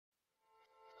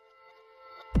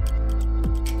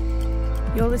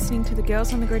You're listening to the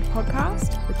Girls on the Grid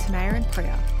podcast with Tanea and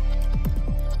Priya.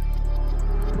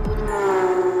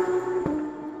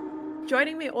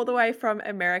 Joining me all the way from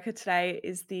America today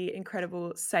is the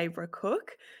incredible Sabre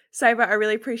Cook. Sabre, I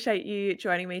really appreciate you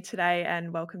joining me today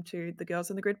and welcome to the Girls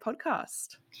on the Grid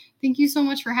podcast. Thank you so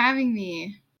much for having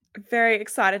me. Very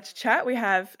excited to chat. We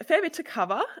have a fair bit to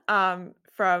cover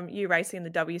from you racing in the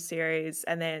W Series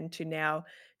and then to now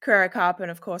Carrera Cup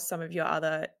and of course some of your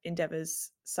other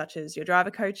endeavours such as your driver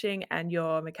coaching and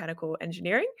your mechanical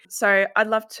engineering. So I'd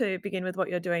love to begin with what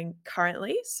you're doing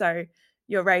currently. So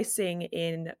you're racing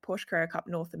in Porsche Carrera Cup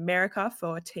North America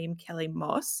for Team Kelly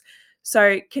Moss.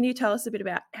 So can you tell us a bit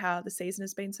about how the season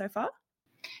has been so far?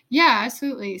 Yeah,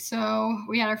 absolutely. So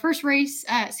we had our first race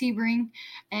at Sebring,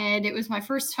 and it was my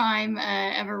first time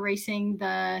ever racing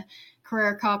the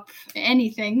Carrera Cup,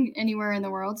 anything, anywhere in the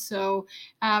world. So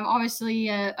obviously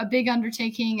a big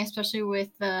undertaking, especially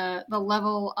with the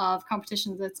level of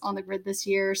competition that's on the grid this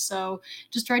year. So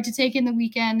just tried to take in the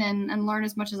weekend and learn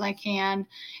as much as I can.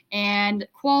 And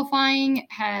qualifying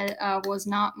was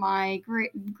not my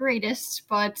greatest,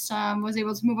 but was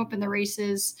able to move up in the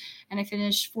races, and I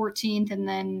finished 14th, and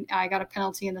then I got a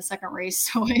penalty in the second race,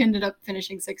 so I ended up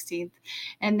finishing 16th.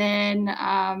 And then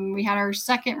we had our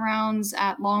second rounds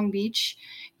at Long Beach,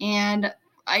 and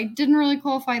I didn't really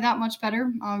qualify that much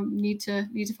better. Need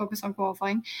to focus on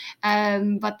qualifying.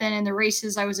 But then in the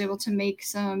races, I was able to make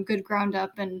some good ground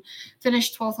up and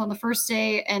finish 12th on the first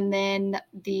day. And then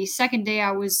the second day,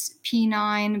 I was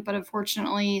P9, but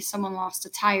unfortunately, someone lost a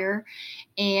tire.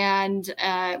 And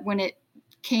when it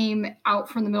came out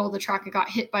from the middle of the track, it got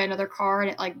hit by another car and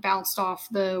it like bounced off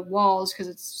the walls because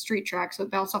it's street track. So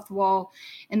it bounced off the wall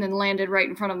and then landed right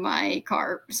in front of my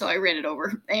car. So I ran it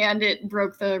over and it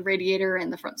broke the radiator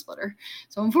and the front splitter.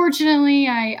 So unfortunately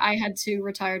I had to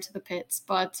retire to the pits,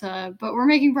 but we're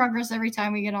making progress every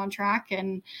time we get on track.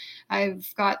 And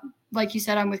I've got, like you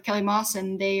said, I'm with Kelly Moss,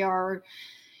 and they are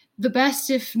the best,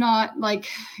 if not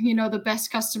the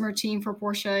best customer team for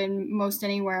Porsche in most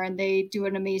anywhere, and they do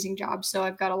an amazing job. So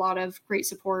I've got a lot of great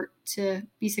support to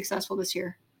be successful this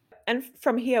year. And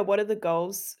from here, what are the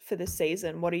goals for the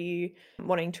season? What are you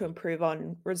wanting to improve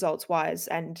on results wise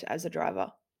and as a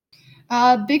driver?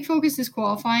 Big focus is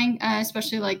qualifying,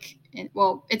 especially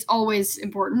it's always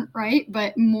important, right?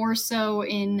 But more so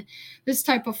in this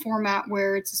type of format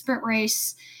where it's a sprint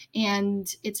race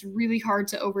and it's really hard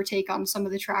to overtake on some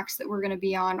of the tracks that we're going to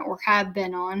be on or have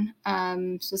been on.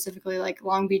 Specifically, like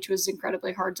Long Beach was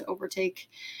incredibly hard to overtake.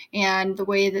 And the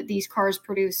way that these cars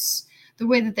produce, the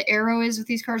way that the aero is with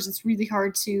these cars, it's really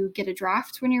hard to get a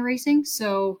draft when you're racing.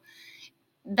 So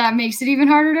that makes it even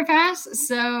harder to pass.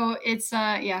 So it's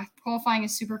qualifying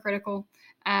is super critical.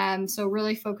 So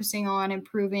really focusing on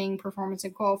improving performance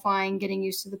in qualifying, getting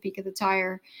used to the peak of the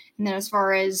tire. And then as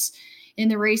far as in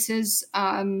the races,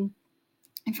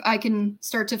 if I can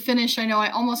start to finish, I know I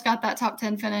almost got that top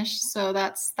 10 finish. So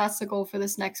that's the goal for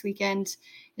this next weekend,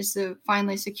 is to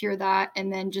finally secure that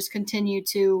and then just continue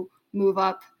to move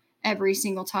up every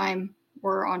single time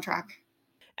we're on track.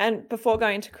 And before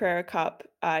going to Carrera Cup,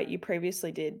 you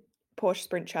previously did Porsche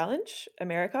Sprint Challenge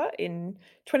America in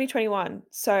 2021.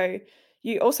 So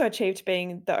you also achieved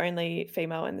being the only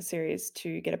female in the series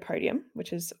to get a podium,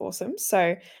 which is awesome.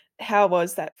 So how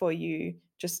was that for you,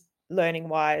 just learning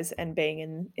wise and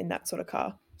being in that sort of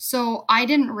car? So I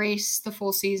didn't race the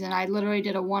full season. I literally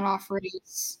did a one-off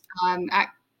race at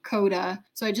Coda.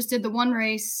 So I just did the one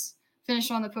race,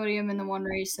 finished on the podium in the one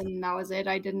race, and that was it.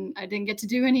 I didn't get to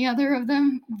do any other of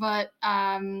them, but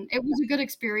it was a good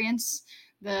experience.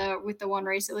 With the one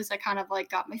race, at least I kind of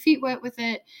like got my feet wet with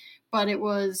it. But it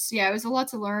was a lot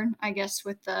to learn, I guess,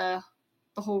 with the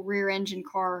whole rear engine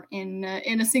car in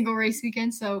a single race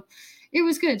weekend. So it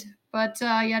was good. But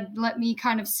let me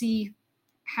kind of see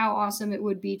how awesome it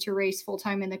would be to race full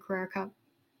time in the Carrera Cup.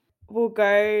 We'll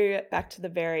go back to the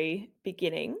very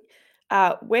beginning.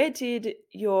 Where did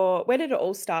it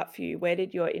all start for you? Where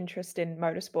did your interest in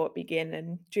motorsport begin?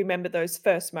 And do you remember those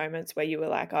first moments where you were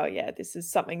like, "Oh yeah, this is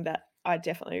something that I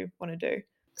definitely want to do"?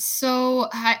 So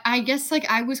I guess like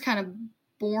I was kind of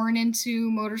born into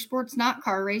motorsports, not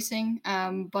car racing,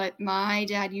 but my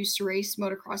dad used to race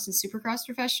motocross and supercross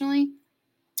professionally.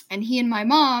 And he and my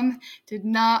mom did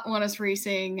not want us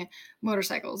racing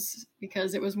motorcycles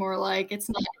because it was more like, it's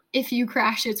not if you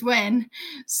crash, it's when.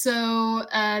 So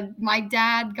my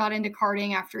dad got into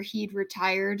karting after he'd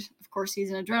retired. Of course,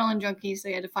 he's an adrenaline junkie, so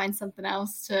he had to find something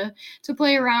else to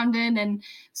play around in. And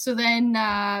so then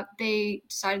they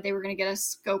decided they were going to get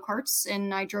us go-karts,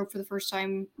 and I drove for the first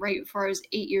time right before I was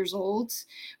 8 years old.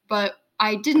 But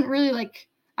I didn't really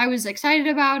I was excited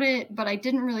about it, but I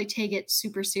didn't really take it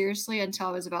super seriously until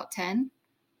I was about 10.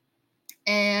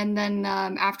 And then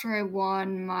after I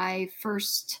won my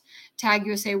first Tag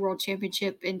USA World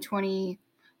Championship in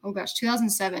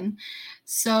 2007.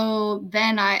 So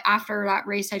then after that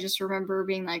race, I just remember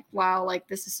being like, wow, like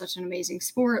this is such an amazing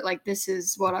sport. Like this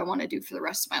is what I want to do for the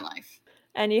rest of my life.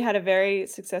 And you had a very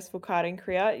successful karting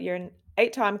career. You're an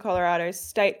 8-time Colorado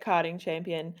state karting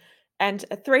champion and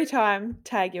a 3-time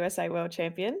Tag USA World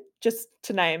Champion, just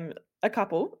to name a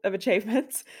couple of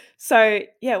achievements. So,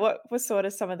 yeah, what were sort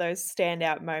of some of those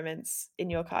standout moments in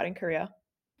your karting career?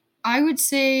 I would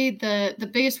say the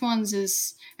biggest ones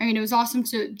is, I mean, it was awesome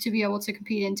to be able to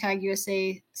compete in Tag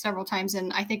USA several times,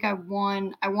 and I think I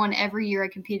won every year I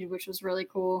competed, which was really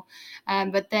cool.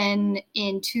 But then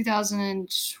in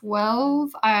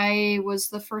 2012, I was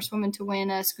the first woman to win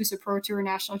a SCUSA Pro Tour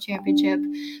National Championship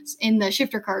in the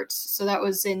shifter karts. So that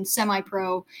was in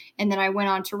semi-pro, and then I went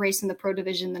on to race in the pro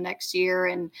division the next year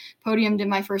and podiumed in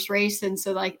my first race. And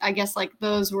so like I guess like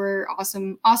those were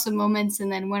awesome moments.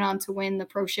 And then went on to win the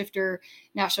pro shifter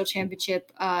national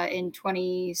championship in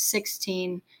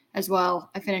 2016 as well.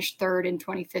 I finished third in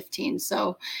 2015.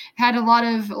 So had a lot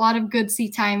of good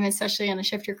seat time, especially on a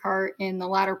shifter cart in the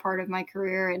latter part of my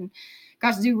career, and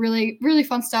got to do really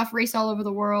fun stuff, race all over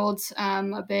the world,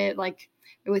 a bit like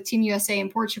with Team USA in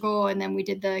Portugal, and then we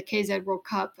did the KZ World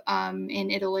Cup in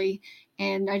Italy.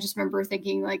 And I just remember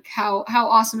thinking like how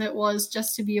awesome it was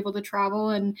just to be able to travel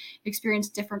and experience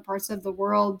different parts of the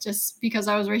world just because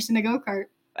I was racing a go-kart.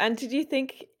 And did you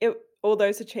think all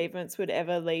those achievements would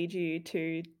ever lead you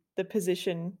to the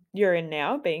position you're in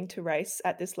now, being to race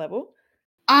at this level?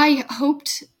 I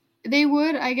hoped they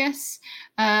would, I guess.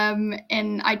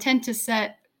 And I tend to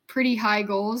set pretty high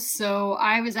goals. So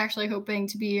I was actually hoping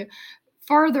to be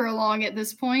farther along at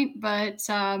this point, but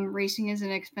racing is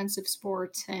an expensive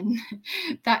sport, and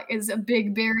that is a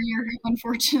big barrier,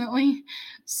 unfortunately.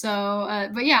 So,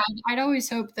 but yeah, I'd always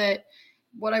hope that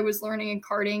what I was learning in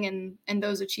karting and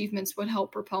those achievements would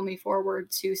help propel me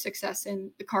forward to success in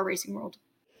the car racing world.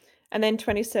 And then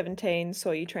 2017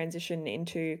 saw you transition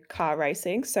into car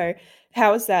racing. So,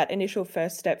 how was that initial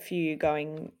first step for you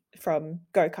going from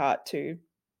go-kart to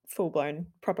full-blown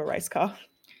proper race car?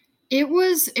 It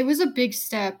was a big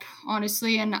step,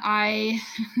 honestly, and I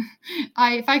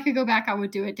I if I could go back, I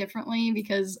would do it differently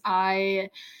because I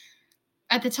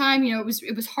at the time, it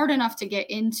was hard enough to get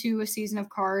into a season of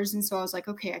cars, and so I was like,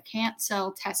 okay, I can't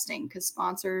sell testing because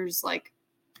sponsors like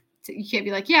you can't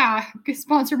be like, yeah,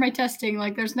 sponsor my testing.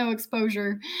 Like, there's no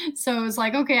exposure. So it was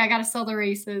like, okay, I got to sell the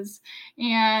races.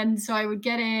 And so I would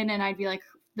get in and I'd be like,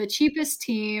 the cheapest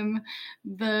team,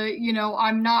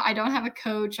 I don't have a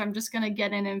coach. I'm just going to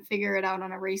get in and figure it out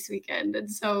on a race weekend.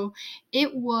 And so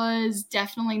it was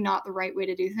definitely not the right way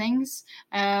to do things.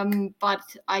 But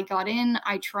I got in,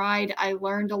 I tried, I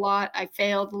learned a lot, I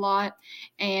failed a lot.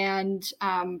 And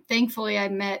thankfully, I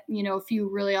met, a few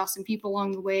really awesome people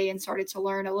along the way and started to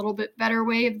learn a little bit better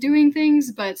way of doing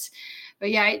things. But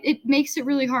yeah, it makes it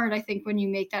really hard, I think, when you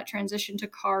make that transition to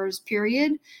cars,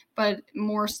 period. But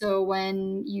more so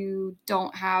when you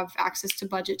don't have access to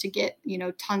budget to get,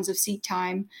 tons of seat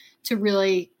time to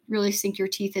really sink your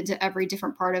teeth into every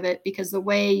different part of it, because the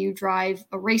way you drive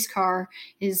a race car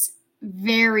is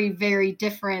very, very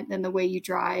different than the way you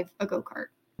drive a go kart.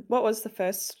 What was the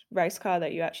first race car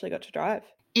that you actually got to drive?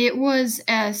 It was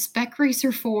a Spec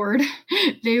Racer Ford.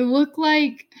 They look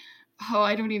like, oh,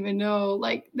 I don't even know.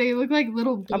 Like they look like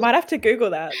little I built. might have to Google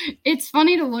that. It's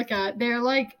funny to look at. They're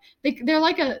like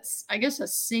I guess a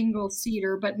single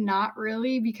seater, but not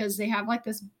really because they have like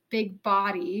this big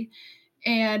body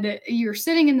and you're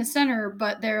sitting in the center,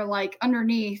 but they're like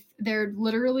underneath. They're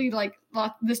literally like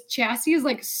this chassis is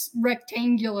like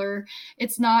rectangular.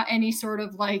 It's not any sort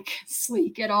of like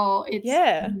sleek at all.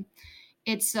 Yeah.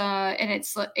 It's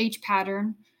H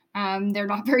pattern. They're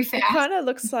not very It fast. kinda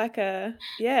looks like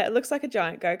it looks like a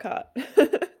giant go-kart.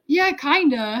 Yeah,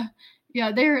 kinda.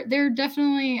 Yeah, they're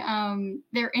definitely,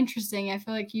 they're interesting. I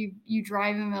feel like you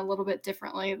drive them a little bit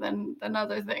differently than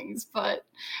other things, but,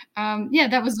 yeah,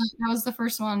 that was the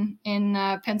first one in,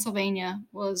 Pennsylvania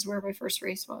was where my first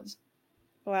race was.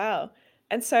 Wow.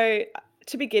 And so,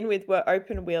 to begin with, were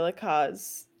open wheeler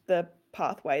cars the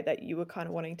pathway that you were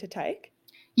kinda wanting to take?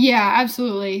 Yeah,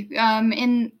 absolutely.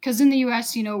 Because in the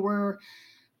US, we're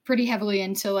pretty heavily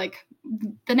into like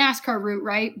the NASCAR route,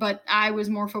 right? But I was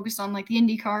more focused on like the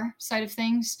IndyCar side of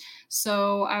things.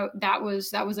 So that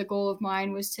was a goal of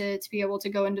mine was to be able to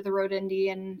go into the road Indy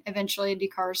and eventually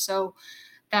IndyCar. So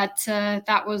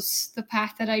that was the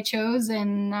path that I chose,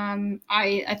 and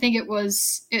I think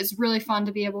it's really fun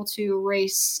to be able to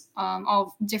race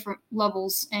all different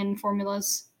levels and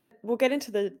formulas. We'll get into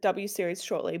the W Series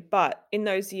shortly, but in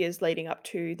those years leading up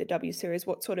to the W Series,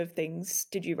 what sort of things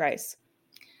did you race?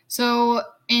 So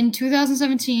in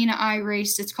 2017, I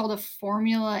raced. It's called a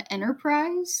Formula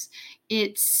Enterprise.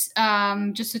 It's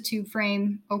just a tube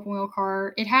frame open wheel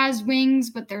car. It has wings,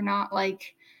 but they're not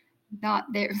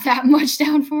there that much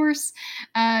downforce.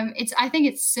 I think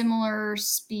it's similar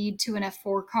speed to an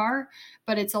F4 car,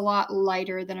 but it's a lot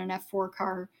lighter than an F4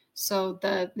 car. So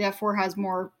the F4 has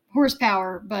more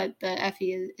horsepower, but the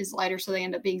FE is lighter, so they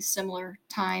end up being similar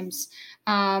times.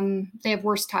 They have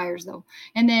worse tires though.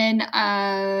 And then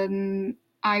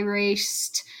I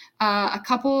raced a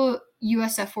couple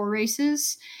USF4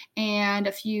 races and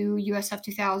a few USF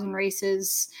 2000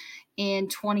 races in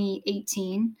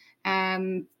 2018.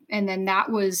 And then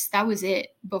that was it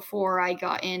before I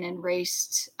got in and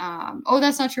raced. Oh,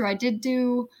 that's not true. I did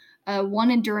do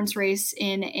one endurance race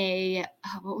in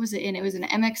what was it in? It was an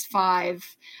MX5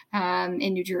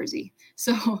 in New Jersey.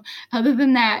 So other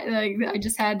than that, like, I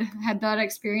just had that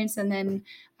experience, and then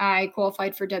I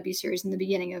qualified for W Series in the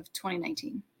beginning of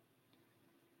 2019.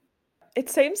 It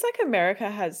seems like America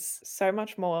has so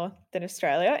much more than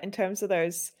Australia in terms of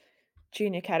those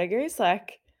junior categories.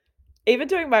 Like, even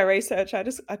doing my research,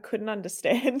 I couldn't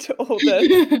understand all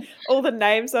the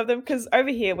names of them, because over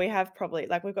here we have probably,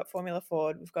 like, we've got Formula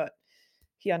Ford, we've got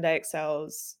Hyundai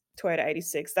Excels, Toyota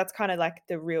 86. That's kind of like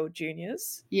the real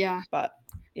juniors. Yeah. But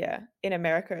yeah, in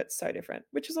America it's so different,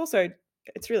 which is also,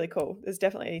 it's really cool. There's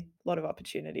definitely a lot of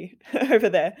opportunity over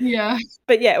there. Yeah.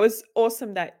 But yeah, it was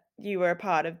awesome that you were a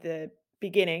part of the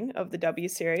beginning of the W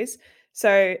Series.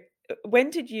 So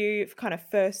when did you kind of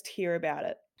first hear about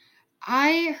it?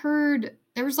 I heard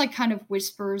there was like kind of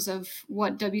whispers of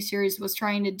what W Series was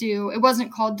trying to do. It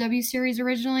wasn't called W Series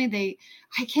originally.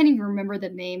 I can't even remember the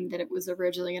name that it was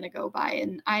originally going to go by.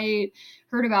 And I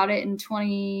heard about it in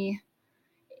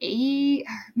 2008,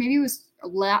 maybe it was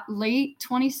late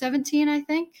 2017, I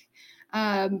think.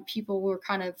 People were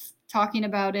kind of talking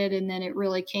about it, and then it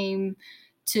really came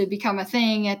to become a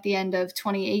thing at the end of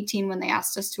 2018 when they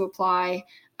asked us to apply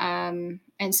and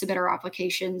submit our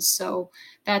applications. So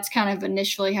that's kind of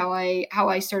initially how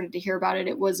I started to hear about it.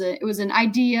 It was an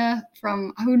idea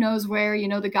from who knows where,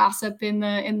 the gossip in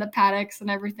the paddocks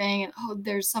and everything. And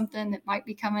there's something that might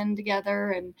be coming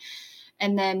together,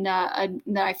 and then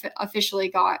I officially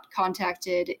got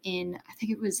contacted in, I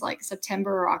think it was like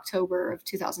September or October of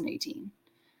 2018.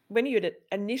 When you had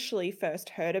initially first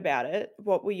heard about it,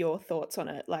 what were your thoughts on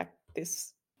it? Like,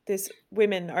 this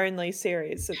women only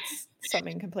series, it's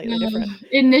something completely different.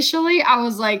 Initially, I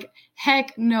was like,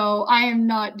 heck no, I am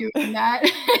not doing that.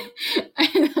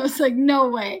 I was like, no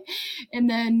way. And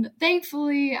then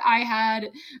thankfully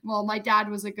my dad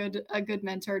was a good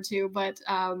mentor too, but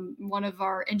one of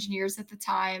our engineers at the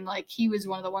time, like, he was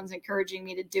one of the ones encouraging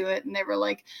me to do it. And they were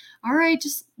like, all right,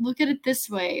 just look at it this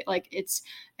way. Like, it's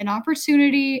an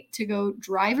opportunity to go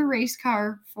drive a race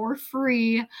car for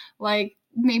free. Like,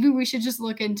 maybe we should just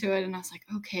look into it. And I was like,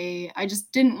 okay. I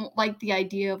just didn't like the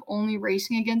idea of only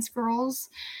racing against girls.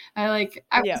 Yeah.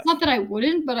 It's not that I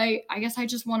wouldn't, but I guess I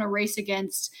just want to race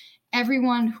against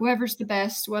everyone, whoever's the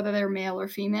best, whether they're male or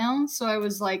female. So I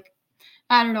was like,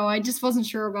 I don't know. I just wasn't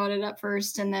sure about it at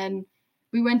first. And then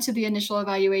we went to the initial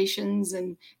evaluations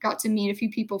and got to meet a few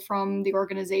people from the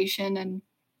organization. And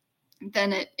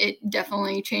then it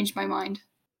definitely changed my mind.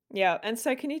 Yeah. And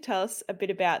so can you tell us a bit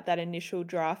about that initial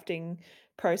drafting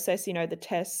process, the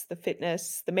tests, the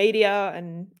fitness, the media,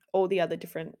 and all the other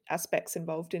different aspects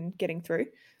involved in getting through?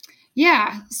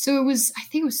 Yeah. So I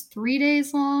think it was 3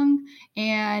 days long,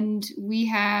 and we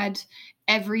had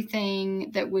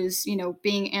everything that was,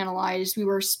 being analyzed. We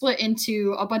were split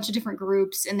into a bunch of different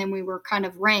groups, and then we were kind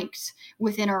of ranked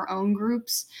within our own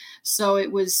groups. So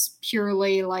it was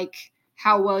purely like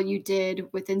how well you did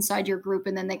with inside your group.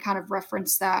 And then they kind of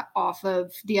referenced that off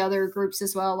of the other groups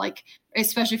as well. Like,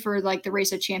 especially for like the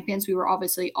Race of Champions, we were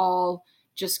obviously all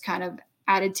just kind of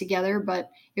added together,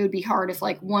 but it would be hard if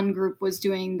like one group was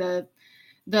doing the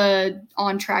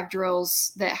on track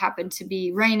drills that happened to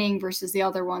be raining versus the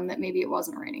other one that maybe it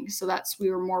wasn't raining. So we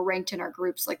were more ranked in our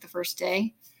groups like the first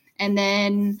day. And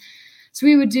then so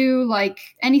we would do like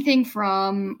anything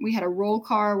from, we had a roll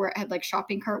car where it had like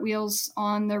shopping cart wheels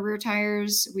on the rear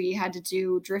tires. We had to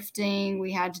do drifting.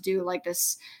 We had to do like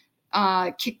this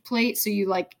kick plate. So you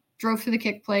like drove through the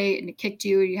kick plate and it kicked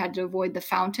you. You had to avoid the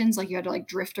fountains. Like you had to like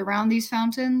drift around these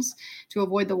fountains to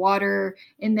avoid the water.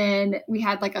 And then we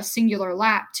had like a singular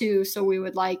lap too. So we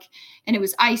would like, and it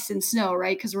was ice and snow,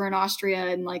 right? Because we're in Austria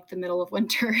in like the middle of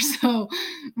winter. So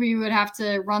we would have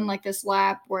to run like this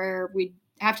lap where we'd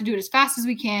have to do it as fast as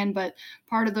we can, but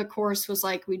part of the course was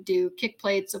like we'd do kick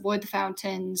plates, avoid the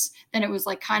fountains. Then it was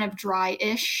like kind of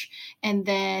dry-ish, and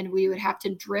then we would have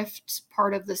to drift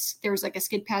part of this. There was like a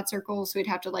skid pad circle, so we'd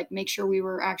have to like make sure we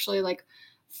were actually like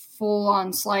full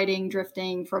on sliding,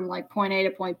 drifting from like point A to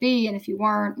point B. And if you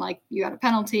weren't, like you got a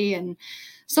penalty and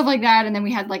stuff like that. And then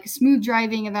we had like a smooth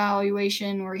driving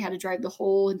evaluation where we had to drive the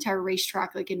whole entire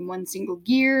racetrack like in one single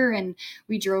gear. And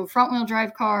we drove front wheel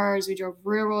drive cars, we drove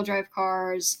rear wheel drive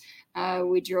cars.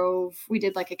 We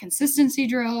did like a consistency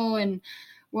drill. And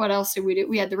what else did we do?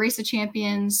 We had the Race of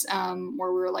Champions,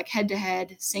 where we were like head to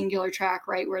head, singular track,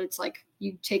 right? Where it's like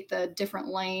you take the different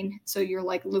lane. So you're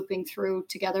like looping through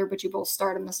together, but you both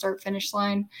start on the start finish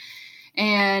line.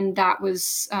 And that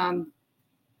was,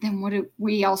 then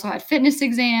we also had fitness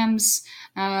exams,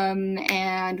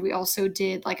 and we also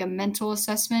did like a mental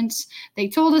assessment. They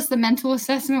told us the mental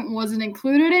assessment wasn't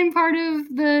included in part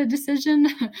of the decision,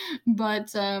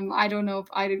 but I don't know if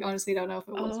I honestly don't know if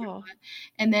it was or Oh, not.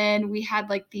 And then we had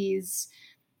like these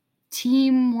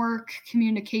teamwork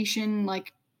communication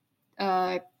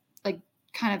uh like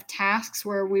kind of tasks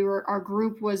where our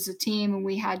group was a team and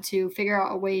we had to figure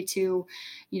out a way to,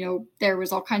 there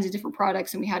was all kinds of different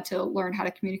products and we had to learn how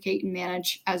to communicate and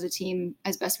manage as a team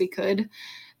as best we could,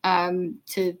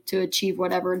 to achieve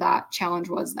whatever that challenge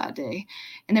was that day.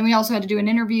 And then we also had to do an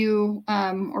interview,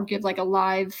 or give like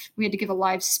we had to give a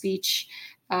live speech,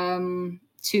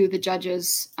 to the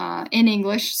judges, in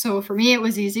English. So for me, it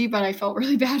was easy, but I felt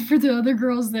really bad for the other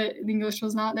girls that English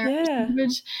was not their first yeah.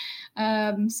 language.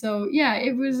 So yeah,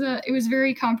 it was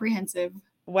very comprehensive.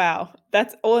 Wow.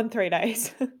 That's all in 3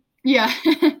 days. Yeah.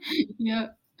 Yeah.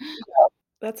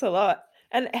 That's a lot.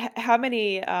 And how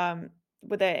many,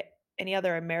 were there any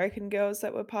other American girls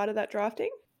that were part of that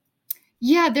drafting?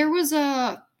 Yeah, there was,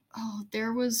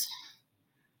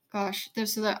 gosh,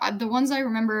 there's the ones I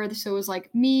remember. So it was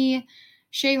like me,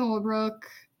 Shay Holbrook,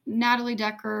 Natalie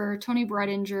Decker, Tony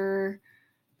Bredinger,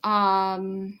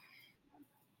 um,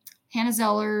 Hannah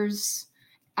Zellers.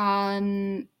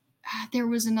 Um, there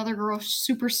was another girl,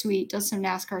 super sweet, does some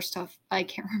NASCAR stuff. I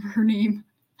can't remember her name.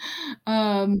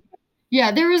 Um,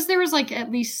 yeah, there was like at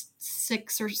least I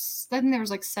think there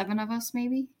was like seven of us,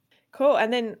 maybe. Cool,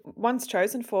 and then once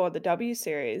chosen for the W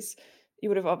Series, you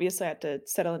would have obviously had to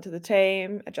settle into the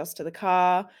team, adjust to the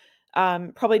car,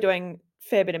 probably doing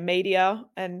fair bit of media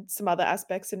and some other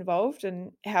aspects involved,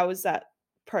 and how was that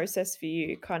process for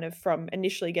you, kind of from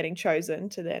initially getting chosen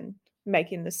to then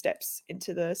making the steps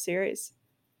into the series?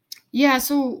 Yeah,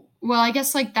 so well, I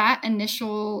guess like that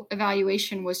initial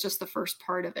evaluation was just the first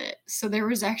part of it. So there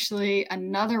was actually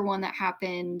another one that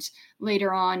happened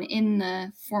later on in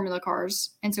the Formula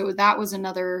cars. And so that was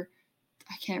another,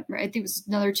 I can't remember, I think it was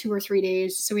another 2 or 3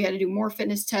 days. So we had to do more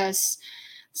fitness tests,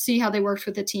 see how they worked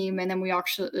with the team, and then we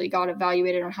actually got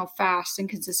evaluated on how fast and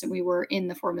consistent we were in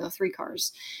the Formula 3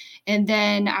 cars. And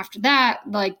then after that,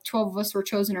 like 12 of us were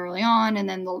chosen early on, and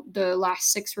then the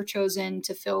last six were chosen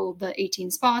to fill the 18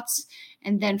 spots.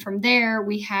 And then from there,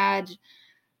 we had,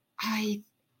 I,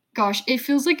 gosh, it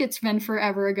feels like it's been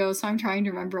forever ago. So I'm trying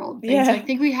to remember all the things. I Yeah.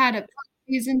 think we had a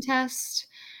preseason test.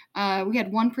 We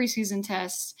had one preseason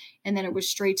test, and then it was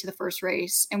straight to the first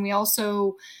race. And we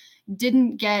also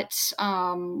didn't get,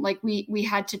 like we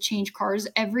had to change cars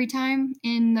every time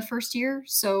in the first year,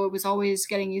 so it was always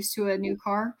getting used to a new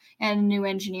car and a new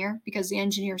engineer because the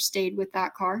engineer stayed with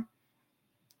that car.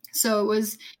 So it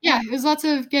was, yeah, it was lots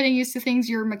of getting used to things.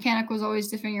 Your mechanic was always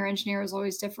different, your engineer was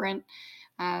always different.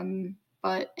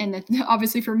 But and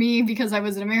obviously for me, because I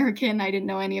was an American, I didn't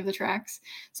know any of the tracks,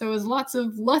 so it was lots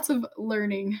of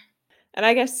learning. And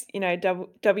I guess,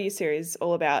 W Series is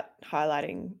all about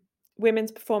highlighting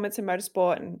women's performance in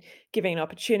motorsport and giving an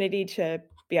opportunity to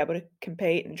be able to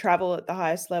compete and travel at the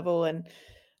highest level. And,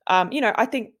 I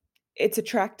think it's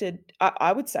attracted,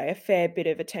 I would say, a fair bit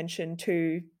of attention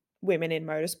to women in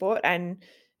motorsport. And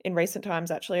in recent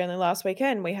times, actually, only last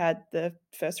weekend, we had the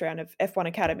first round of F1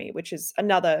 Academy, which is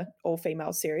another all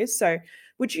female series. So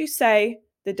would you say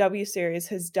the W Series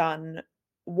has done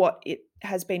what it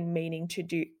has been meaning to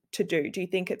do? Do you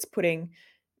think it's putting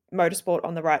motorsport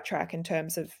on the right track in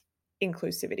terms of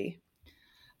inclusivity?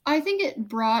 I think it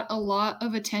brought a lot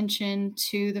of attention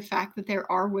to the fact that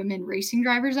there are women racing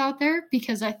drivers out there,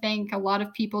 because I think a lot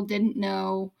of people didn't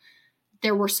know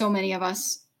there were so many of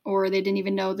us, or they didn't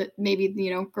even know that maybe,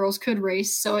 girls could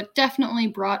race. So it definitely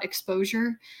brought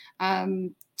exposure,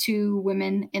 two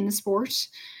women in the sport.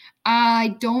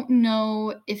 I don't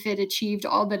know if it achieved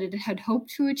all that it had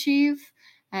hoped to achieve,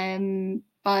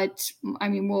 but I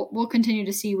mean, we'll continue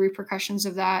to see repercussions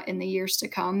of that in the years to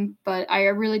come. But I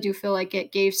really do feel like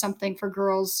it gave something for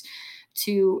girls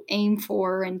to aim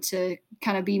for and to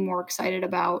kind of be more excited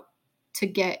about to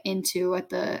get into at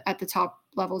the top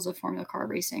levels of Formula Car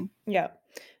racing. Yeah.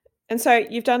 And so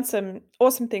you've done some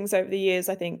awesome things over the years.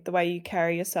 I think the way you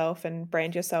carry yourself and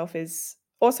brand yourself is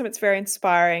awesome. It's very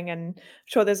inspiring, and I'm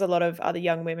sure there's a lot of other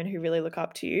young women who really look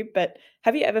up to you. But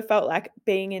have you ever felt like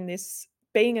being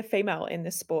a female in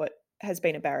this sport has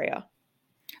been a barrier?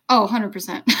 Oh,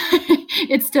 100%.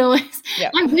 It still is.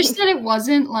 Yeah. I wish that it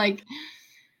wasn't like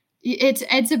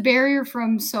it's a barrier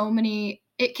from so many.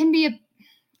 It can be a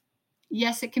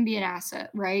yes, it can be an asset,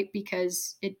 right?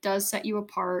 Because it does set you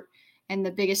apart. And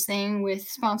the biggest thing with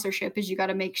sponsorship is you got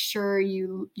to make sure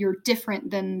you're different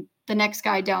than the next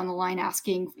guy down the line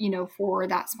asking, for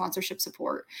that sponsorship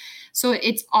support. So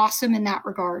it's awesome in that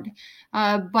regard,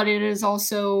 but it is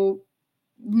also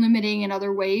limiting in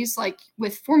other ways. Like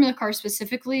with Formula Cars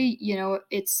specifically,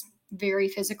 it's very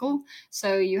physical,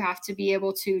 so you have to be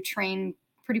able to train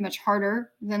pretty much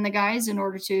harder than the guys in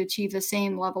order to achieve the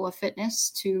same level of fitness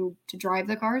to drive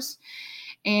the cars.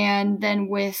 And then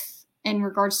with in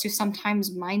regards to sometimes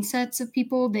mindsets of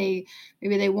people, maybe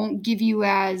they won't give you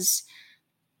as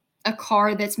a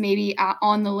car that's maybe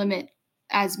on the limit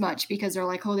as much because they're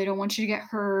like, oh, they don't want you to get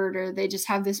hurt, or they just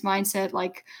have this mindset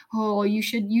like, oh, you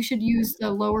should use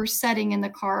the lower setting in the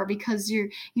car because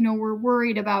we're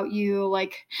worried about you,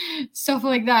 like stuff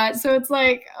like that. So it's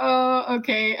like, oh,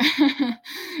 okay.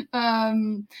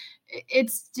 um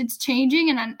it's changing,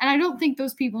 and I don't think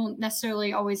those people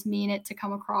necessarily always mean it to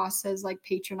come across as like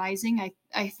patronizing.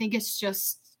 I think it's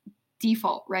just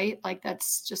default, right? Like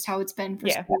that's just how it's been for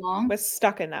so Yeah. long. We're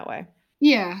stuck in that way.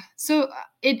 Yeah. So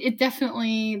it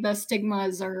definitely the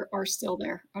stigmas are still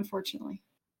there, unfortunately.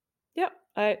 Yep.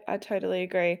 I totally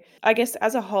agree. I guess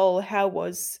as a whole, how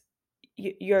was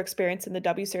your experience in the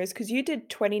W Series? Because you did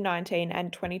 2019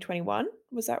 and 2021.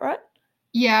 Was that right?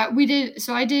 Yeah, we did.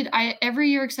 So I every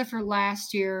year except for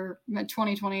last year,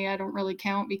 2020, I don't really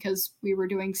count because we were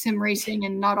doing sim racing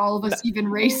and not all of No. us even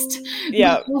raced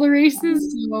Yeah. all the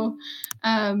races. So,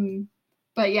 um,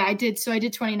 but yeah, I did. So I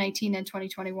did 2019 and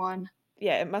 2021.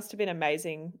 Yeah, it must have been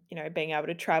amazing, being able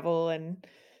to travel and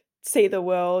see the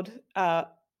world, all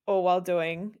while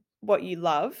doing what you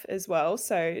love as well.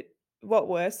 So, what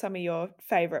were some of your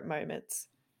favorite moments?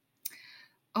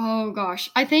 Oh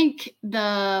gosh, I think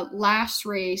the last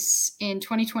race in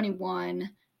 2021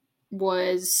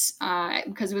 was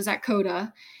because it was at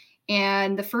Coda,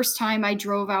 and the first time I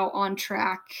drove out on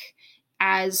track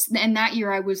and that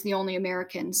year I was the only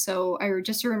American. So I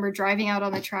just remember driving out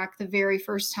on the track the very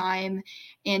first time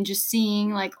and just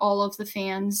seeing like all of the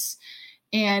fans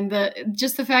and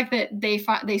just the fact that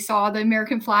they saw the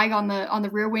American flag on the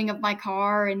rear wing of my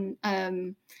car,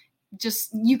 and just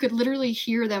you could literally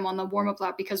hear them on the warm up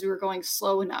lap because we were going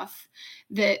slow enough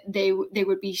that they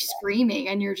would be screaming,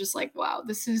 and you're just like, wow,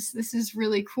 this is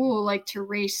really cool, like to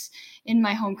race in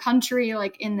my home country,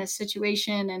 like in this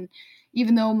situation. And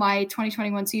even though my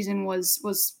 2021 season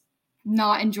was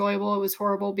not enjoyable, it was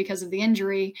horrible because of the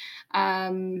injury,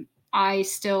 I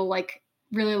still like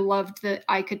really loved that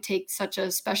I could take such a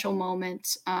special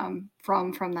moment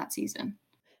from that season.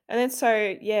 And then,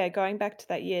 so yeah, going back to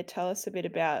that year, tell us a bit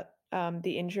about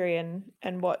the injury and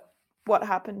what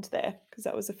happened there, because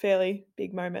that was a fairly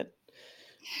big moment.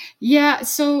 Yeah,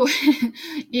 so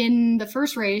in the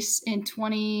first race in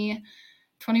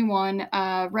 2021,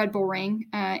 Red Bull Ring,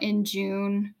 in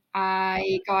June,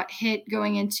 I got hit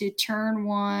going into turn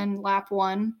one, lap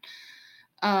one,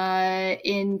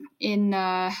 in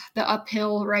the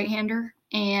uphill right hander,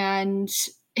 and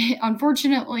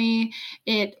unfortunately,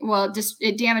 it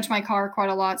damaged my car quite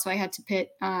a lot, so I had to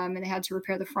pit, and they had to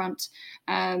repair the front.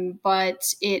 But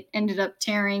it ended up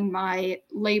tearing my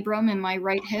labrum in my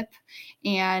right hip,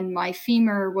 and my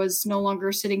femur was no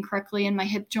longer sitting correctly in my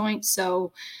hip joint.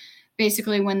 So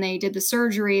basically, when they did the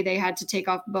surgery, they had to take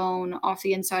off bone off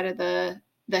the inside of the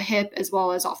hip as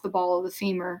well as off the ball of the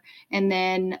femur. And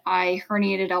then I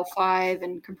herniated L5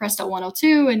 and compressed L1,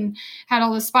 L2, and had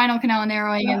all the spinal canal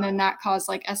narrowing, and then that caused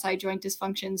like SI joint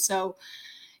dysfunction. So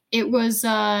it was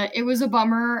a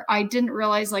bummer. I didn't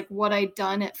realize like what I'd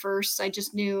done at first. I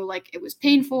just knew like it was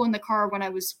painful in the car when I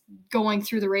was going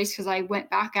through the race because I went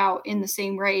back out in the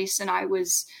same race, and I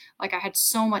was like I had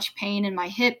so much pain in my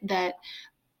hip that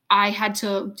I had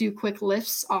to do quick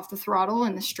lifts off the throttle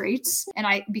in the straights. And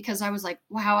because I was like,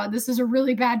 wow, this is a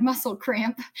really bad muscle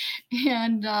cramp.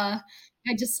 And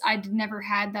I'd never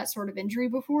had that sort of injury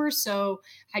before, so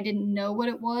I didn't know what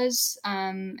it was.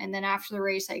 And then after the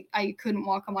race, I couldn't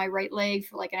walk on my right leg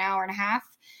for like an hour and a half.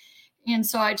 And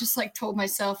so I just like told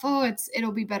myself, oh,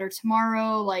 it'll be better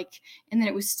tomorrow. Like, and then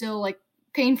it was still like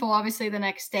painful, obviously, the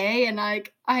next day. And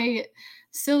I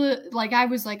still like, I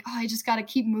was like, oh, I just got to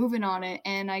keep moving on it.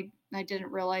 And I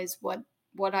didn't realize what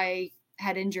I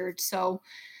had injured. So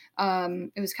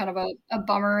it was kind of a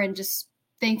bummer, and just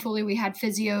thankfully we had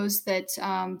physios that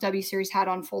W Series had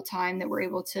on full time that were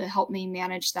able to help me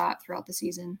manage that throughout the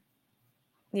season.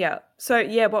 Yeah. So,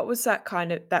 yeah, what was that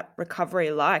kind of that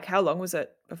recovery like? How long was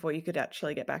it before you could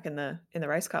actually get back in the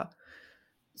race car?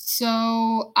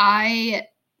 So I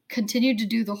continued to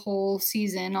do the whole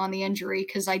season on the injury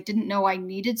because I didn't know I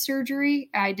needed surgery.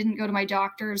 I didn't go to my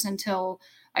doctors until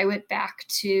I went back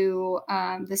to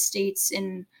the States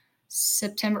in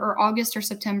September or August or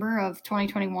September of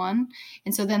 2021.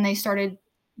 And so then they started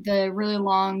the really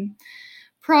long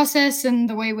process, and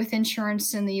the way with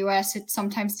insurance in the US, it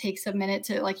sometimes takes a minute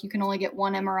to like you can only get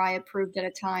one MRI approved at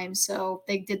a time. So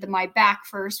they did my back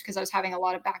first because I was having a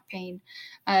lot of back pain.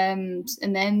 And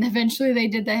then eventually they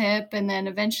did the hip, and then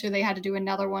eventually they had to do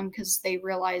another one because they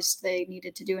realized they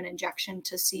needed to do an injection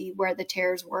to see where the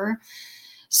tears were.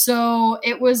 So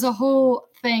it was a whole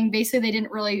thing.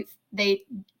 Basically, they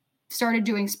started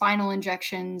doing spinal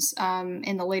injections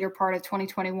in the later part of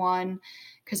 2021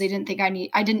 because they didn't think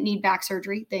I didn't need back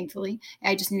surgery, thankfully.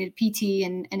 I just needed PT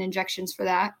and injections for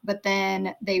that. But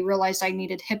then they realized I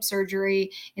needed hip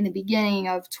surgery in the beginning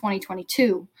of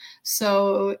 2022.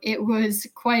 So it was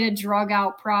quite a drug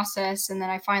out process. And then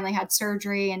I finally had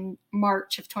surgery in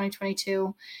March of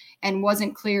 2022 and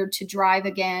wasn't cleared to drive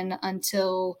again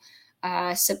until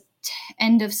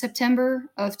end of September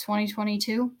of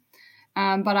 2022.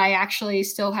 But I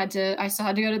still had to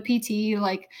go to PT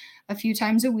like a few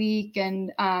times a week,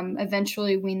 and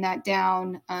eventually wean that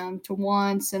down to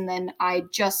once. And then I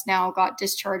just now got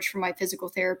discharged from my physical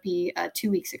therapy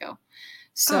 2 weeks ago. Oh,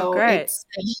 So great.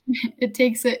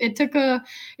 it took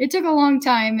a long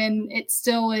time, and it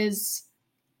still is.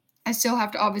 I still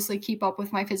have to obviously keep up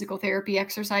with my physical therapy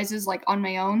exercises like on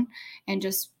my own, and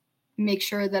just make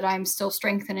sure that I'm still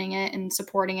strengthening it and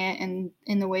supporting it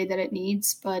in the way that it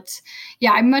needs. But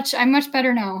yeah, I'm much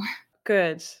better now.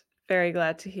 Good. Very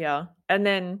glad to hear. And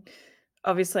then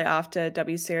obviously after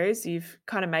W Series, you've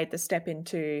kind of made the step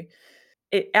into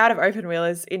it out of open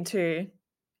wheelers into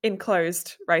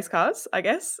enclosed race cars, I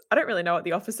guess. I don't really know what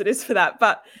the opposite is for that,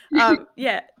 but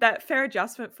yeah, that fair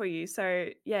adjustment for you. So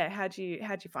yeah, how'd you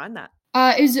find that?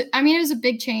 It was a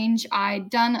big change. I'd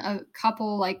done a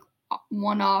couple like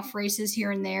one-off races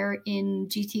here and there in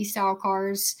GT style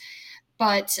cars,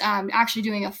 but actually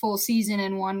doing a full season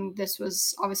in one, this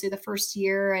was obviously the first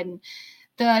year. And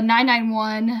the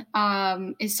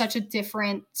 991 is such a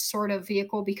different sort of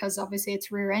vehicle because obviously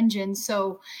it's rear engine.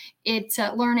 So it's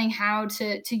learning how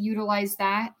to utilize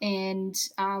that, and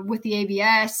with the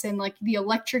ABS and like the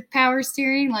electric power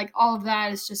steering, like all of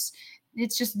that is just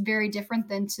it's just very different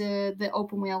than to the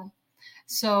open wheel.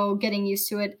 So getting used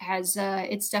to it has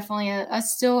it's definitely a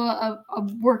still a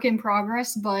work in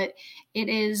progress, but it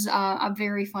is a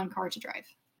very fun car to drive.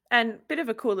 And bit of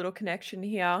a cool little connection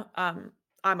here.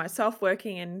 I myself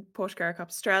working in Porsche Carrera Cup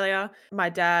Australia. My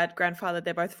dad, grandfather,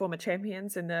 they're both former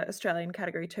champions in the Australian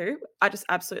category too. I just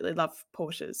absolutely love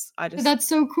Porsches. I just That's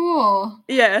so cool.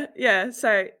 yeah, yeah.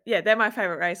 So yeah, they're my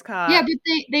favorite race Yeah, car. but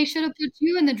they should have put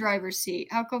you in the driver's seat.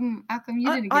 How come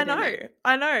you didn't I get in know, it?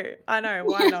 I know.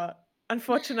 Why not?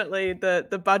 Unfortunately,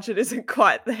 the budget isn't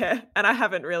quite there, and I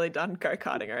haven't really done go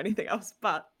karting or anything else.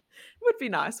 But it would be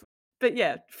nice. But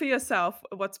yeah, for yourself,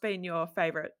 what's been your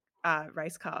favorite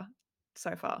race car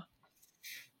so far?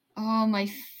 Oh, my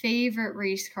favorite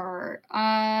race car.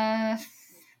 I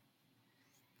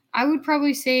would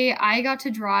probably say I got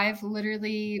to drive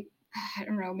literally, I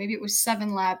don't know, maybe it was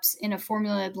 7 laps in a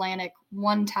Formula Atlantic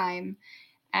one time,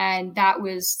 and that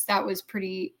was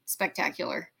pretty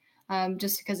spectacular.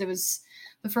 Just because it was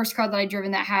the first car that I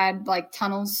driven that had like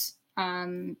tunnels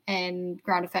and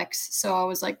ground effects. So I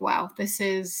was like, wow, this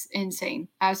is insane,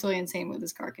 absolutely insane what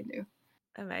this car can do.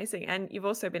 Amazing. And you've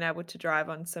also been able to drive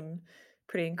on some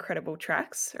pretty incredible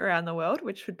tracks around the world,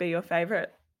 which would be your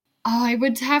favorite. Oh, I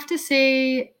would have to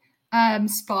say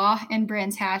Spa and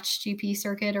Brands Hatch GP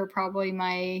circuit are probably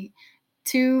my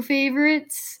two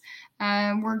favorites.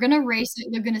 We're gonna race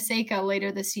at Laguna Seca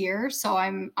later this year, so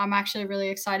I'm actually really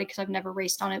excited because I've never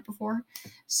raced on it before.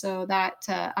 So that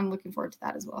I'm looking forward to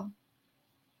that as well.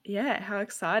 Yeah, how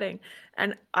exciting.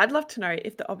 And I'd love to know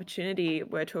if the opportunity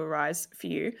were to arise for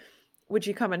you, would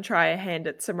you come and try a hand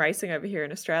at some racing over here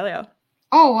in Australia?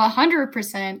 Oh,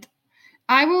 100%.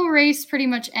 I will race pretty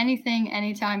much anything,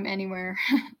 anytime, anywhere.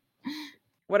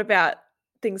 What about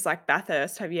things like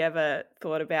Bathurst? Have you ever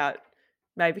thought about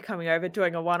maybe coming over,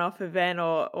 doing a one-off event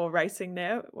or racing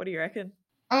there? What do you reckon?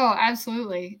 Oh,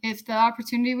 absolutely. If the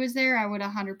opportunity was there, I would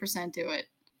 100% do it.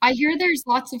 I hear there's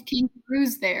lots of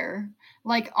kangaroos there,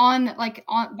 like on by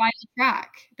the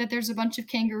track, that there's a bunch of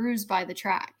kangaroos by the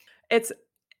track. It's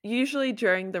usually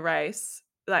during the race,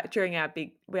 like, during our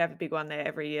big we have a big one there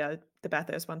every year, the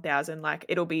Bathurst 1000, like,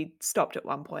 it'll be stopped at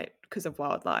one point because of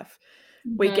wildlife.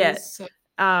 We That is get, so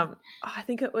I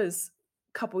think it was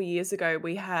a couple years ago,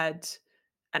 we had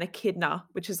an echidna,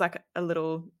 which is like a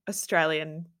little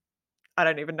Australian. I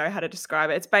don't even know how to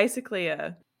describe it. It's basically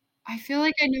I feel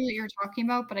like I know what you're talking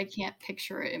about, but I can't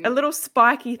picture it in a my little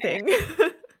spiky head. thing. So,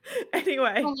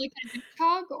 Anyway, like a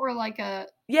hedgehog or like a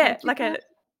yeah, like porcupine? a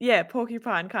yeah,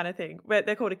 porcupine kinda thing, but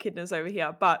they're called echidnas over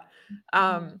here, but,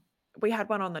 Mhm. we had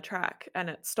one on the track and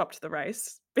it stopped the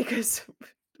race because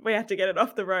we had to get it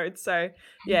off the road, so,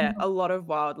 yeah, a lot of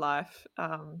wildlife,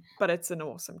 but it's an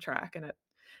awesome track and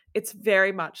it's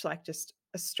very much like just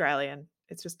Australian.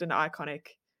 It's just an iconic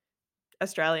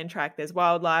Australian track. There's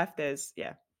wildlife, there's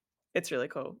yeah, it's really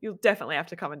cool. You'll definitely have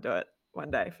to come and do it one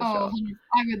day for Oh, sure. 100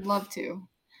 I would love to.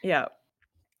 Yeah.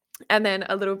 And then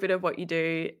a little bit of what you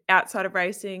do outside of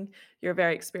racing. You're a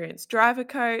very experienced driver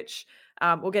coach.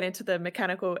 We'll get into the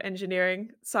mechanical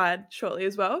engineering side shortly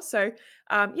as well. So,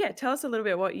 yeah, tell us a little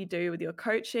bit what you do with your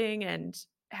coaching and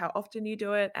how often you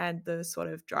do it and the sort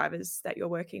of drivers that you're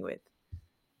working with.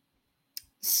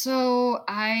 So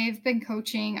I've been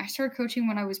coaching. I started coaching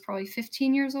when I was probably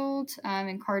 15 years old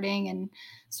in karting, and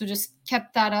so just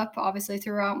kept that up obviously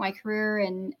throughout my career.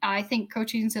 And I think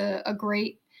coaching is a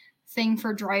great thing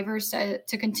for drivers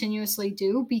to continuously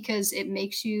do because it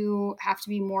makes you have to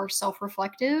be more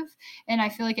self-reflective. And I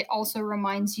feel like it also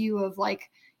reminds you of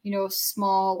like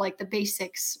small like the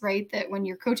basics, right? That when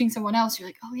you're coaching someone else, you're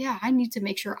like, oh yeah, I need to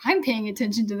make sure I'm paying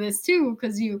attention to this too,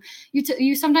 because you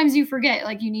sometimes you forget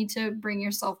like you need to bring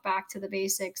yourself back to the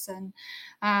basics.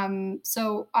 And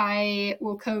so I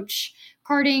will coach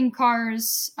karting,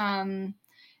 cars,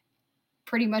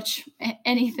 pretty much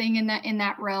anything in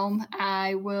that realm.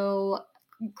 I will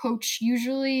coach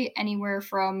usually anywhere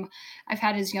from I've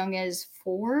had as young as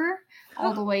 4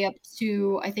 all the way up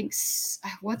to I think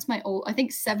what's my old I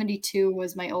think 72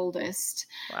 was my oldest.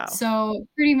 Wow. So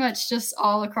pretty much just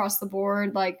all across the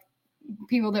board, like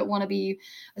people that want to be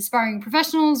aspiring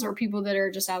professionals or people that are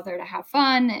just out there to have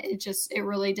fun. It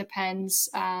really depends.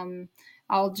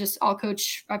 I'll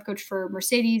coach. I've coached for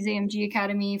Mercedes AMG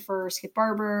Academy, for Skip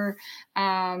Barber,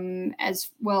 as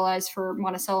well as for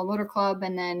Monticello Motor Club,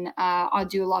 and then I'll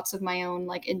do lots of my own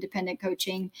like independent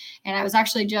coaching. And I was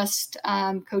actually just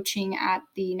coaching at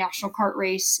the National Kart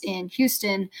Race in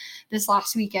Houston this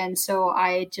last weekend, so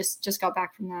I just got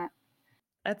back from that.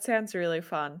 That sounds really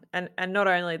fun. And not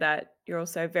only that, you're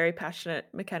also a very passionate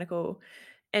mechanical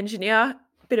engineer.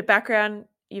 Bit of background,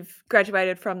 you've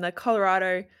graduated from the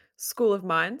Colorado School of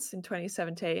Mines in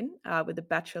 2017 with a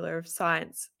Bachelor of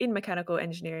Science in Mechanical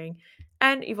Engineering.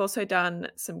 And you've also done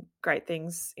some great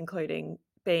things, including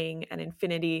being an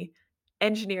Infinity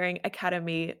Engineering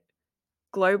Academy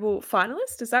global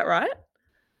finalist. Is that right?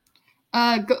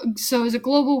 So it's a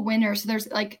global winner. So there's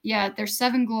like, yeah, there's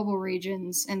 7 global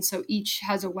regions, and so each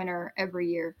has a winner every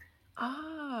year.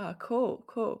 Ah, cool,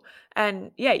 cool.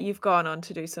 And yeah, you've gone on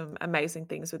to do some amazing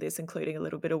things with this, including a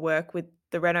little bit of work with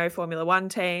the Renault Formula One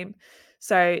team.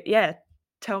 So yeah,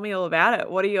 tell me all about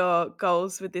it. What are your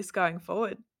goals with this going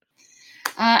forward?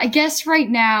 I guess right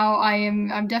now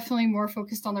I'm definitely more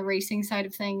focused on the racing side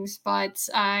of things, but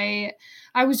I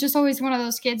was just always one of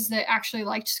those kids that actually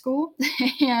liked school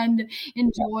and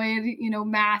enjoyed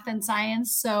math and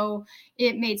science, so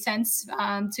it made sense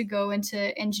to go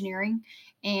into engineering.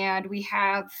 And we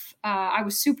have I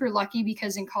was super lucky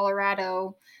because in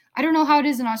Colorado, I don't know how it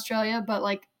is in Australia, but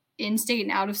like in-state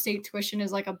and out-of-state tuition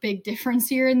is like a big difference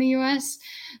here in the US.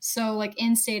 So like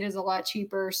in-state is a lot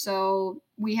cheaper. So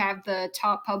we have the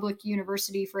top public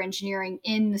university for engineering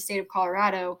in the state of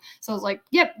Colorado. So I was like,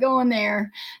 yep, going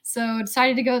there. So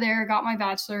decided to go there, got my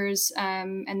bachelor's,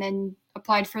 and then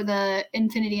applied for the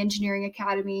Infinity Engineering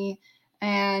Academy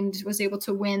and was able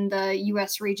to win the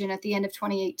US region at the end of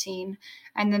 2018.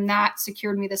 And then that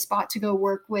secured me the spot to go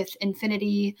work with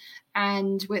Infinity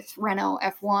and with Renault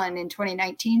F1 in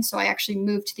 2019. So I actually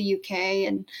moved to the UK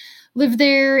and lived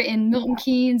there in Milton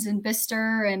Keynes and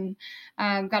Bicester, and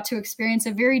got to experience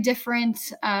a very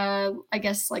different, I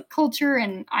guess, like culture.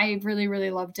 And I really,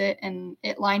 really loved it. And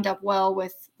it lined up well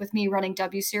with me running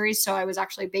W Series. So I was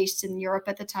actually based in Europe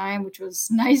at the time, which was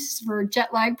nice for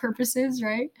jet lag purposes,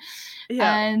 right?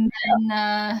 Yeah. And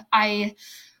then I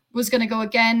was going to go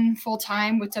again full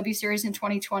time with W Series in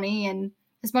 2020. And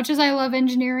as much as I love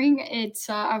engineering, it's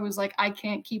I was like, I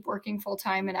can't keep working full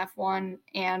time in F1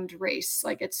 and race.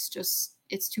 Like it's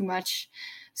too much.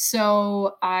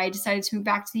 So I decided to move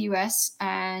back to the US.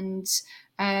 And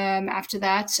after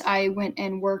that, I went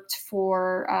and worked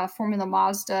for Formula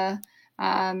Mazda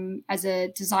as a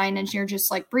design engineer, just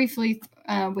like briefly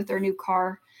with their new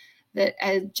car that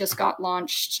had just got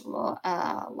launched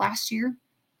last year.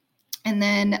 And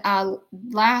then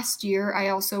last year, I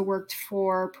also worked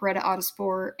for Beretta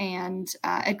Autosport and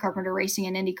Ed Carpenter Racing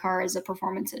and IndyCar as a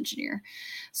performance engineer.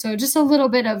 So just a little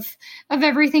bit of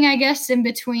everything, I guess, in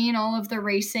between all of the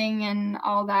racing and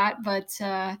all that. But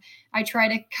I try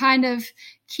to kind of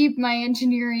keep my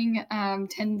engineering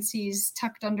tendencies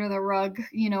tucked under the rug,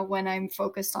 when I'm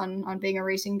focused on being a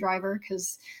racing driver,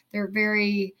 because they're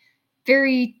very,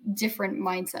 very different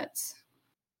mindsets.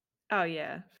 Oh,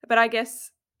 yeah. But I guess,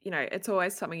 it's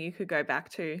always something you could go back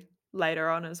to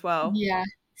later on as well. Yeah,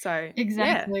 So, yeah,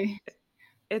 exactly.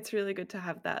 it's really good to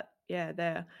have that, yeah,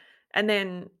 there. And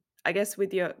then I guess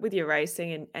with your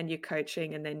racing and your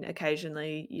coaching and then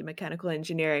occasionally your mechanical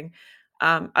engineering,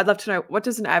 I'd love to know, what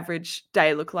does an average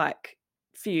day look like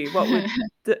for you?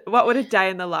 What would a day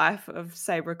in the life of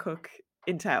Sabre Cook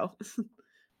entail?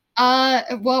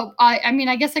 Well, I mean,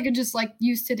 I guess I could just like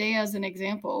use today as an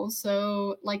example.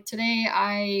 So, like today,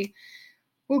 I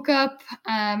woke up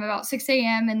about 6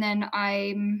 a.m. and then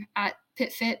I'm at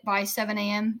Pit Fit by 7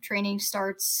 a.m. Training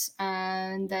starts,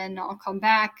 and then I'll come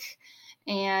back,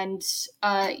 and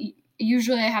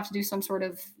usually I have to do some sort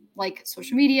of like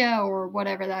social media or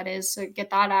whatever that is, so get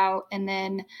that out, and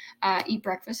then eat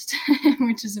breakfast,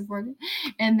 which is important,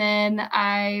 and then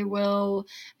I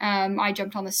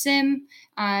jumped on the sim,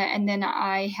 and then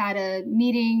I had a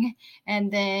meeting,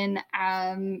 and then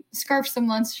scarfed some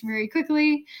lunch very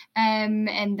quickly,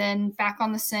 and then back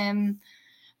on the sim,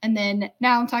 and then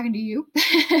now I'm talking to you.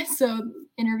 So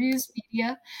interviews,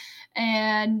 media,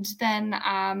 and then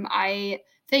I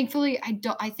thankfully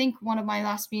I think one of my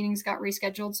last meetings got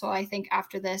rescheduled, so I think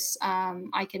after this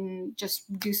I can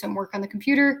just do some work on the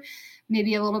computer,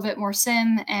 maybe a little bit more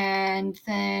sim, and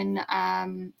then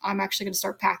I'm actually going to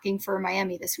start packing for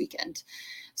Miami this weekend.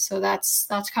 So that's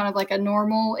kind of like a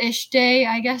normal-ish day,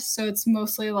 I guess. So it's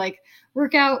mostly like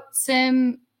workout,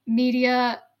 sim,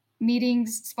 media,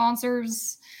 meetings,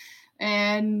 sponsors,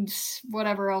 and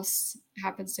whatever else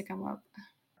happens to come up.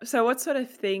 So what sort of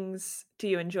things do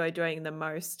you enjoy doing the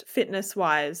most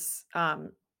fitness-wise,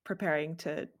 preparing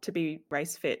to be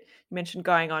race fit? You mentioned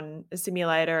going on a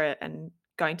simulator and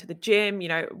going to the gym,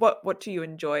 what do you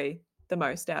enjoy the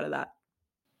most out of that?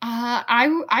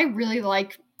 I really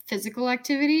like physical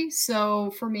activity,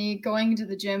 so for me, going to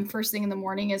the gym first thing in the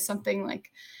morning is something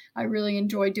like I really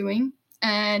enjoy doing.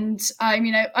 And I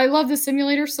mean, I love the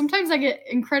simulator. Sometimes I get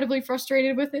incredibly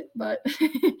frustrated with it, but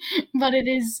but it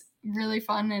is really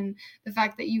fun, and the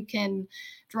fact that you can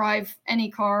drive any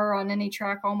car on any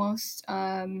track almost.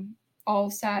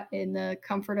 All sat in the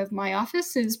comfort of my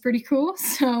office is pretty cool.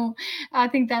 So I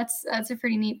think that's a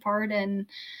pretty neat part. And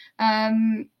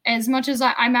as much as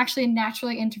I'm actually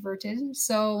naturally introverted,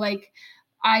 so like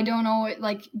I don't know,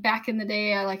 like back in the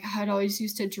day, I'd always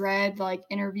used to dread like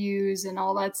interviews and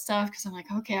all that stuff because I'm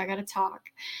like, okay, I gotta talk.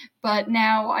 But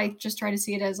now I just try to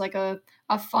see it as like a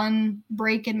fun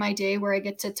break in my day where I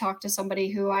get to talk to somebody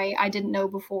who I didn't know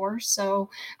before. So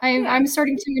Yeah, I'm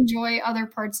starting to enjoy other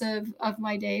parts of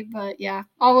my day. But yeah,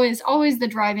 always the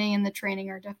driving and the training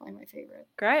are definitely my favorite.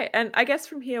 great. And I guess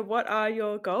from here, what are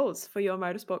your goals for your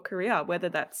motorsport career, whether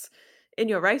that's in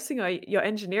your racing or your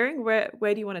engineering? Where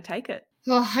do you wanna take it?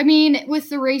 Well, I mean,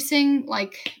 with the racing,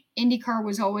 like IndyCar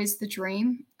was always the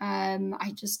dream.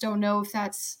 I just don't know if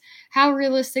that's how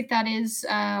realistic that is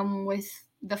with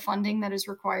the funding that is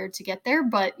required to get there.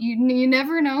 But you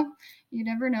never know. You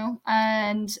never know.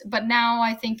 And but now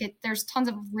I think there's tons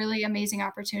of really amazing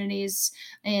opportunities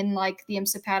in like the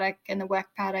IMSA paddock and the WEC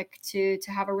paddock to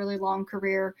have a really long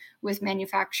career with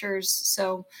manufacturers.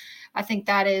 So I think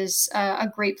that is a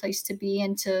great place to be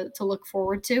and to look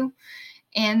forward to.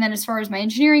 And then as far as my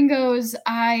engineering goes,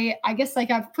 I guess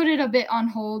like I've put it a bit on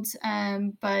hold,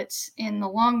 but in the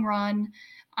long run,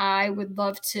 I would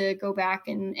love to go back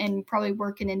and probably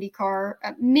work in IndyCar,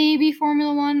 maybe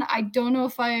Formula One. I don't know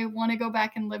if I want to go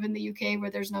back and live in the UK where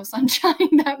there's no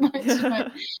sunshine that much,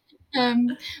 um,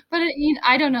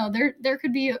 I don't know. There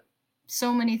could be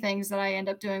so many things that I end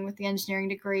up doing with the engineering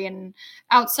degree and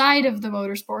outside of the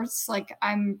motorsports. Like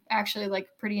I'm actually like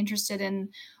pretty interested in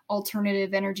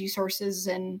alternative energy sources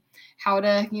and how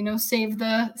to save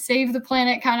the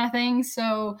planet kind of thing.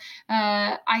 So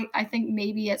I think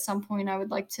maybe at some point I would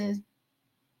like to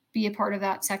be a part of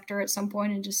that sector at some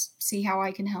point and just see how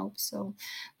I can help. So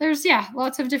there's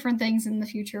lots of different things in the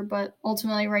future, but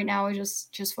ultimately right now I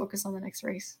just focus on the next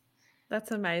race.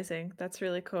 That's amazing. That's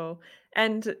really cool.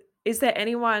 And is there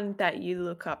anyone that you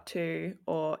look up to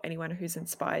or anyone who's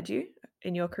inspired you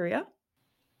in your career?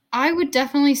 I would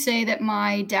definitely say that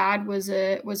my dad was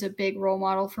a big role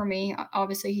model for me.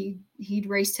 Obviously, he'd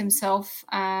raced himself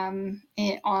on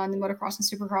the motocross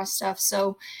and supercross stuff.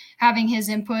 So having his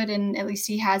input and at least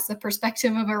he has the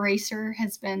perspective of a racer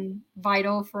has been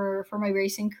vital for my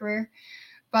racing career.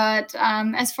 But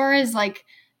as far as like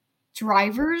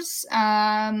drivers,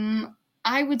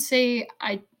 I would say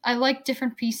I like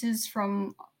different pieces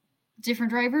from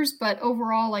different drivers, but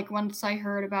overall, like once I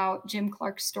heard about Jim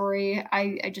Clark's story,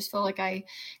 I just felt like I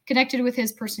connected with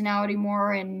his personality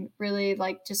more and really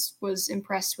like just was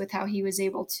impressed with how he was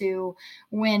able to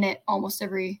win at almost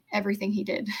everything he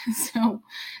did. So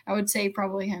I would say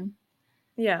probably him.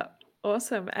 Yeah,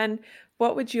 awesome. And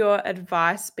what would your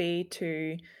advice be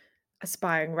to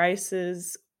aspiring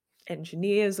racers,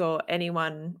 engineers, or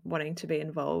anyone wanting to be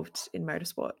involved in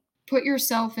motorsport? Put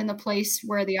yourself in the place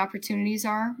where the opportunities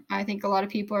are. I think a lot of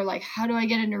people are like, how do I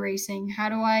get into racing? How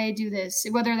do I do this?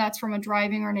 Whether that's from a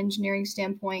driving or an engineering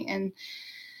standpoint. And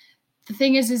the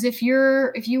thing is if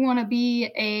you want to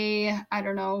be a, I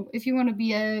don't know, if you want to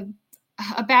be a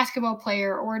basketball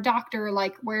player or a doctor,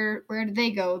 like where do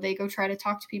they go? They go try to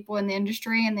talk to people in the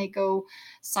industry and they go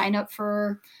sign up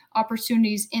for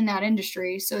opportunities in that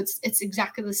industry. So it's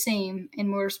exactly the same in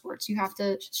motorsports. You have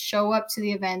to show up to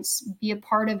the events, be a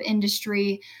part of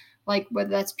industry, like whether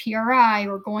that's PRI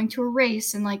or going to a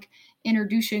race and like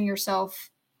introducing yourself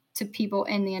to people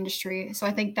in the industry. So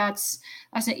I think that's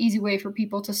an easy way for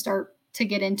people to start to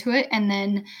get into it. And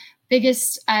then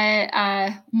biggest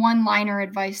one liner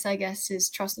advice, I guess, is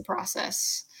trust the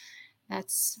process.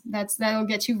 That'll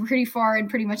get you pretty far in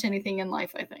pretty much anything in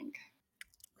life, I think.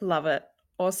 Love it.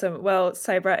 Awesome. Well,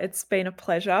 Sabra, it's been a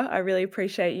pleasure. I really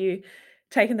appreciate you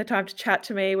taking the time to chat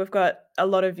to me. We've got a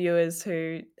lot of viewers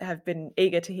who have been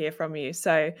eager to hear from you.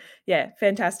 So, yeah,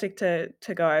 fantastic to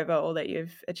go over all that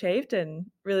you've achieved and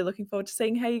really looking forward to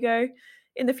seeing how you go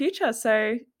in the future.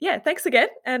 So, yeah, thanks again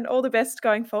and all the best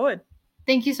going forward.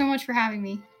 Thank you so much for having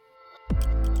me.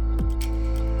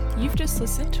 You've just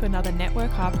listened to another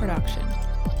Network R production.